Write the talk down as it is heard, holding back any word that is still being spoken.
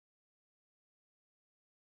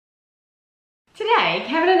Today,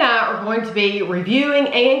 Kevin and I are going to be reviewing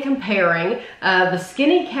and comparing the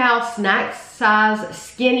Skinny Cow Snack Size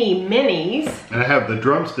Skinny Minis. And I have the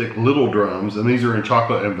Drumstick Little Drums, and these are in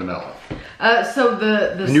chocolate and vanilla.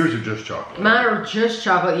 And yours are just chocolate. Mine are just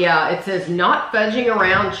chocolate, yeah. It says not fudging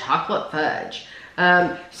around chocolate fudge.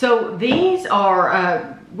 So these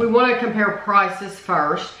are, we want to compare prices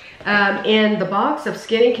first. In the box of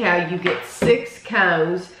Skinny Cow, you get 6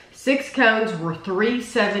 cones. 6 cones were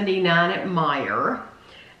 $3.79 at Meijer,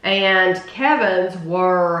 and Kevin's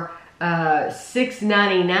were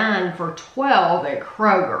 $6.99 for 12 at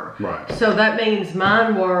Kroger. Right. So that means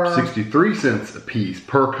mine were 63 cents a piece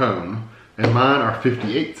per cone, and mine are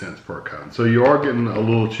 58 cents per cone. So you are getting a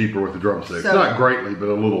little cheaper with the drumsticks. So, not greatly, but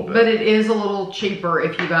a little bit. But it is a little cheaper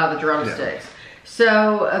if you buy the drumsticks. Yeah.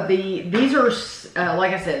 So these are,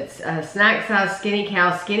 like I said, snack size Skinny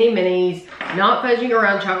Cow Skinny Minis, not fudging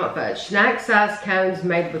around chocolate fudge. Snack size cones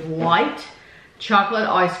made with light chocolate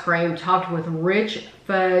ice cream topped with rich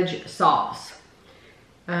fudge sauce.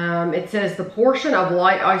 It says the portion of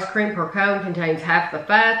light ice cream per cone contains half the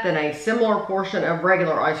fat than a similar portion of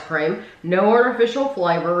regular ice cream. No artificial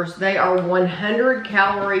flavors. They are 100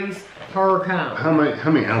 calories per cone. How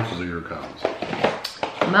many ounces are your cones?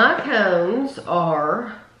 My cones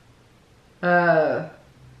are,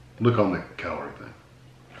 look on the calorie thing.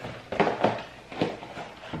 How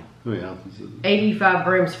many ounces is it? 85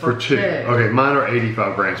 grams for 2. Okay, mine are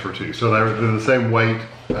 85 grams for 2. So they're the same weight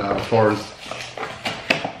as far as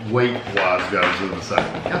weight-wise goes, they're the same.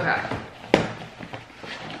 Okay.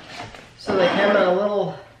 So they come in a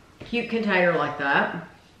little cute container like that.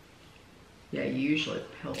 Yeah, usually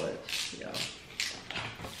pellets, yeah.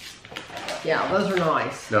 Yeah, those are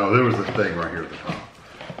nice. No, there was a thing right here at the top.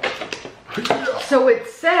 So it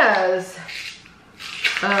says,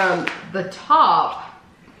 the top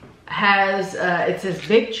has, it says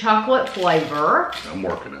big chocolate flavor. I'm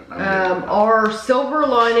working it. Our silver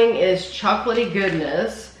lining is chocolatey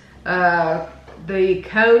goodness. The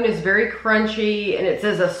cone is very crunchy, and it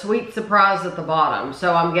says a sweet surprise at the bottom.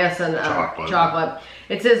 So I'm guessing chocolate.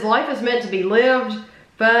 It says life is meant to be lived.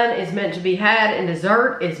 Fun is meant to be had, and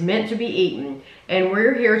dessert is meant to be eaten. And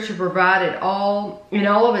we're here to provide it all in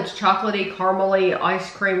all of its chocolatey, caramely,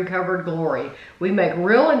 ice cream covered glory. We make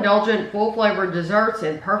real indulgent, full flavored desserts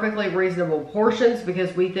in perfectly reasonable portions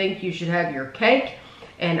because we think you should have your cake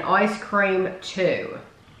and ice cream too.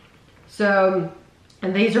 So,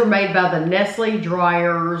 and these are made by the Nestle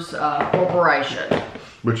Dryers Corporation.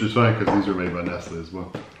 Which is funny because these are made by Nestle as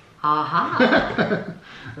well. Aha.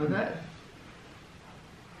 Okay.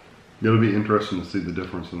 It'll be interesting to see the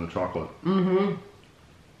difference in the chocolate. Mm-hmm.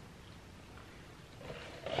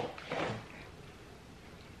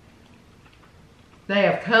 They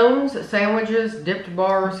have cones, sandwiches, dipped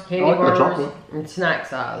bars, candy bars, and snack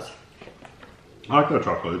size. I like that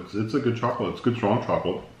chocolate. It's a good chocolate. It's good strong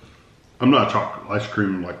chocolate. I'm not a chocolate ice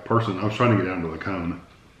cream like person. I was trying to get down to the cone.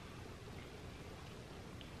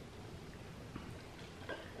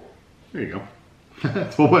 There you go.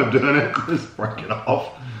 That's one way of doing it. Just break it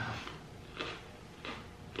off.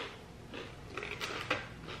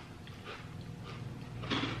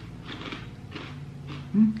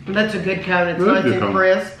 That's a good cone. It's nice and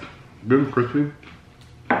crisp. Good and crispy.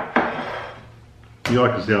 You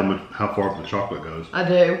like to see how far up the chocolate goes. I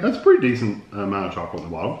do. That's a pretty decent amount of chocolate in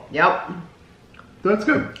the bottom. Yep. That's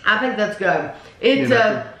good. I think that's good. It's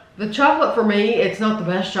the chocolate for me. It's not the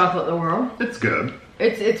best chocolate in the world. It's good.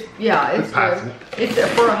 It's good.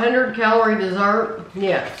 It's for 100 calorie dessert.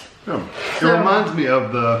 Yes. Yeah. It reminds me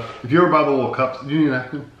of if you ever buy the little cups. Do you need a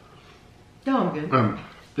napkin? No, I'm good.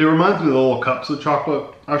 It reminds me of the little cups of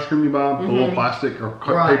chocolate ice cream you buy, the little plastic or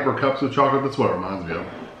paper cups of chocolate. That's what it reminds me of.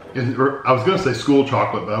 I was going to say school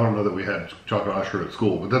chocolate, but I don't know that we had chocolate ice cream at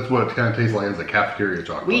school. But that's what it kind of tastes like as a cafeteria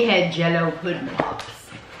chocolate. We had Jello pudding pops.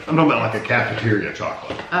 I'm talking about like a cafeteria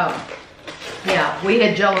chocolate. Oh, yeah. We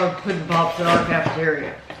had Jello pudding pops in our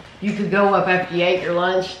cafeteria. You could go up after you ate your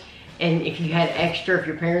lunch, and if you had extra, if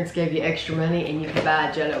your parents gave you extra money, and you could buy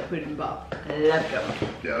a Jello pudding pop. I loved them.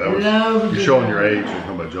 Yeah, that was you're showing your age when you're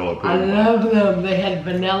talking about Jello pudding. I loved them. They had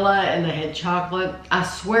vanilla and they had chocolate. I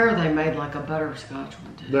swear they made like a butterscotch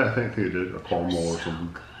one too. Yeah, I think they did a caramel or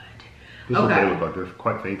something. Good. This is what they look like. They're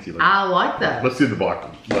quite fancy. Like, I like that. Let's do the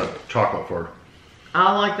chocolate first.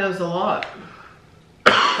 I like those a lot.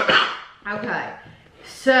 Okay,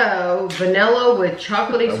 so vanilla with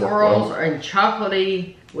chocolatey swirls and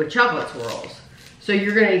chocolatey with chocolate swirls. So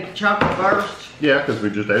you're gonna eat the chocolate first? Yeah, because we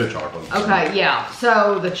just ate a chocolate. Okay, yeah.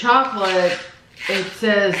 So the chocolate, it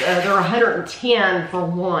says they're 110 for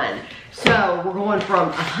one. So we're going from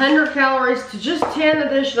 100 calories to just 10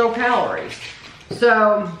 additional calories.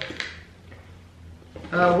 So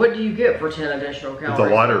What do you get for 10 additional calories?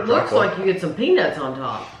 It's a lighter It looks chocolate. like you get some peanuts on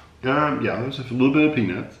top. Yeah, there's a little bit of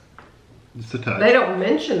peanuts. Just a touch. They don't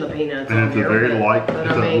mention the peanuts and on it's here. a very light, but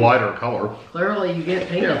it's a lighter color. Clearly you get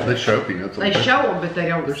peanuts. Yeah, they show peanuts on They there. show them, but they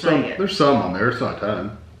don't say it. There's some on there, it's not a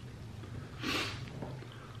ton.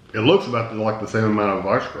 It looks about like the same amount of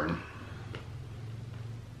ice cream.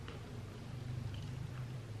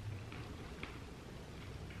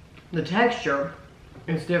 The texture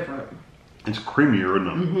is different. It's creamier, isn't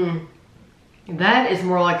it? Mm-hmm. That is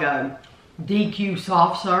more like a DQ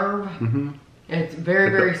soft serve. Mm-hmm. It's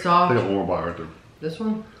very soft. Take a more bite right there. This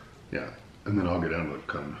one? Yeah, and then I'll get down to the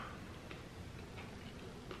cone.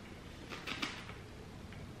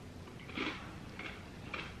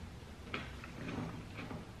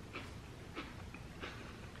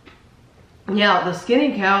 Yeah, the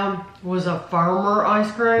Skinny Cow was a firmer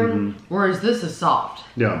ice cream, whereas this is soft.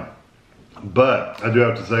 Yeah, but I do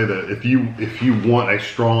have to say that if you want a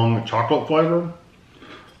strong chocolate flavor,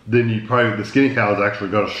 then the Skinny Cow's actually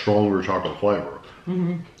got a stronger chocolate flavor.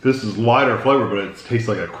 This is lighter flavor, but it tastes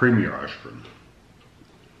like a creamier ice cream.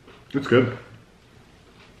 It's good.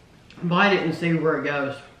 Bite it and see where it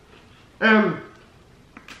goes.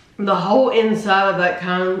 The whole inside of that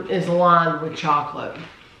cone is lined with chocolate.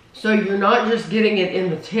 So you're not just getting it in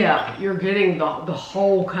the tip, you're getting the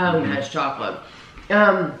whole cone has chocolate.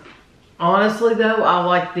 Honestly though, I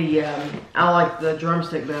like the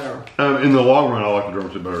drumstick better. In the long run, I like the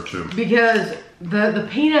drumstick better too. Because the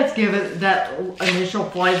peanuts give it that initial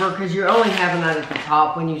flavor, because you're only having that at the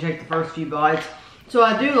top when you take the first few bites. So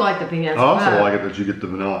I do like the peanuts. I also like it that you get the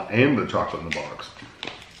vanilla and the chocolate in the box.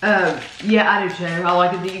 Yeah, I do too. I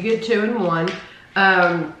like it that you get 2 in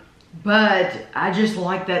 1. But I just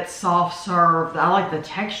like that soft serve. I like the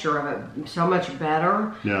texture of it so much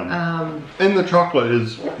better. Yeah. And the chocolate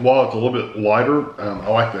is, while it's a little bit lighter, I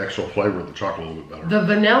like the actual flavor of the chocolate a little bit better. The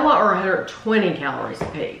vanilla are 120 calories a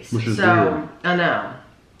piece. Which is so weird. I know.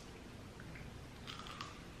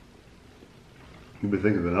 You'd be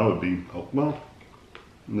thinking vanilla would be, well,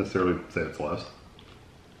 necessarily say it's less.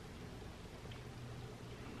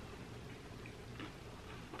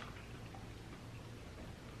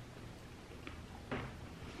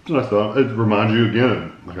 It's nice though. It reminds you again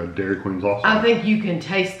of like a Dairy Queen sausage. I think you can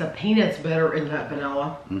taste the peanuts better in that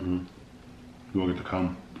vanilla. You will get to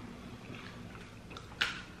come.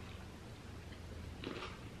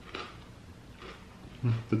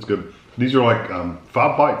 That's good. These are like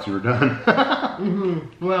 5 bites, you were done.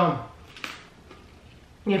 Well,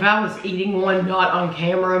 if I was eating one not on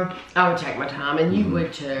camera, I would take my time, and you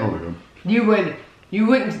would too. Oh, yeah. You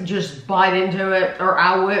wouldn't just bite into it, or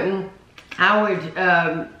I wouldn't. I would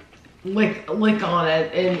lick on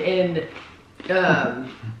it and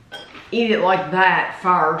eat it like that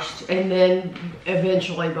first, and then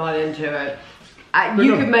eventually bite into it.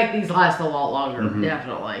 You could make these last a lot longer,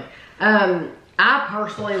 definitely. I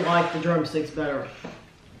personally like the drumsticks better.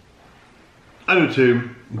 I do too,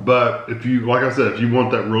 but if you, like I said, if you want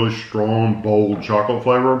that really strong, bold chocolate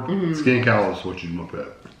flavor, Skinny Cow is what you'd look at.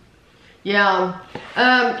 Yeah.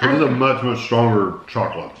 It is a much stronger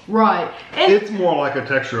chocolate. Right. And it's more like a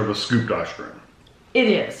texture of a scooped ice cream. It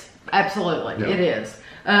is. Absolutely. Yeah. It is.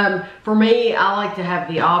 For me, I like to have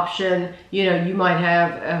the option, you might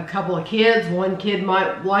have a couple of kids. One kid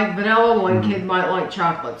might like vanilla, one kid might like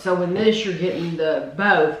chocolate. So in this, you're getting the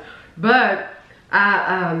both. But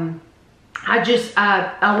I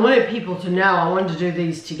wanted people to know, I wanted to do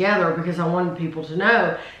these together because I wanted people to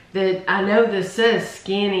know that I know this says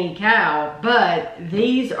Skinny Cow, but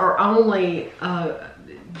these are only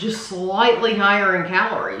just slightly higher in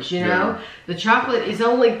calories, Yeah. The chocolate is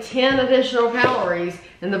only 10 additional calories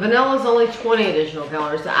and the vanilla is only 20 additional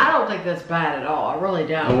calories. So I don't think that's bad at all. I really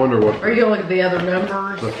don't. I wonder what. Are you gonna look at the other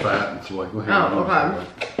numbers? The fat and so like. Oh,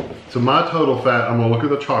 okay. So my total fat, I'm gonna look at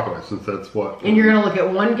the chocolate since that's what. And you're gonna look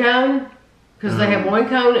at 1 cone? Because they have 1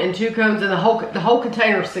 cone and 2 cones and the whole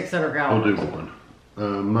container is 600 I'll calories. do 1.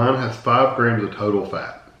 Mine has 5 grams of total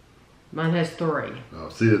fat. Mine has 3. Oh,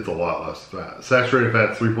 see, it's a lot less fat. Saturated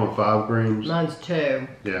fat 3.5 grams. Mine's 2.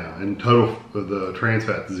 Yeah, and total the trans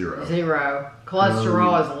fat 0. 0.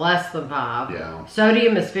 Cholesterol is less than 5. Yeah.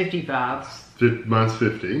 Sodium is 55. Mine's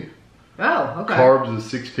 50. Oh, okay. Carbs is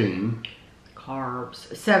 16.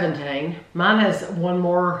 Carbs 17. Mine has 1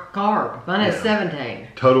 more carb. Mine has 17.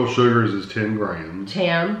 Total sugars is 10 grams.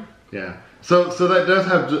 10. Yeah. So that does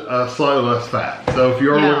have slightly less fat. So if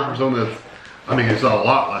you are looking for something that's, it's not a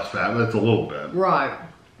lot less fat, but it's a little bit. Right.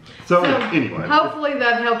 So anyway. Hopefully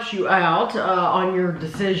that helps you out on your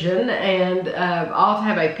decision. And I'll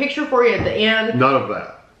have a picture for you at the end. None of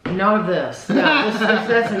that. None of this. No,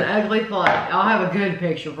 that's an ugly plate. I'll have a good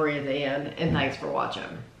picture for you at the end. And thanks for watching.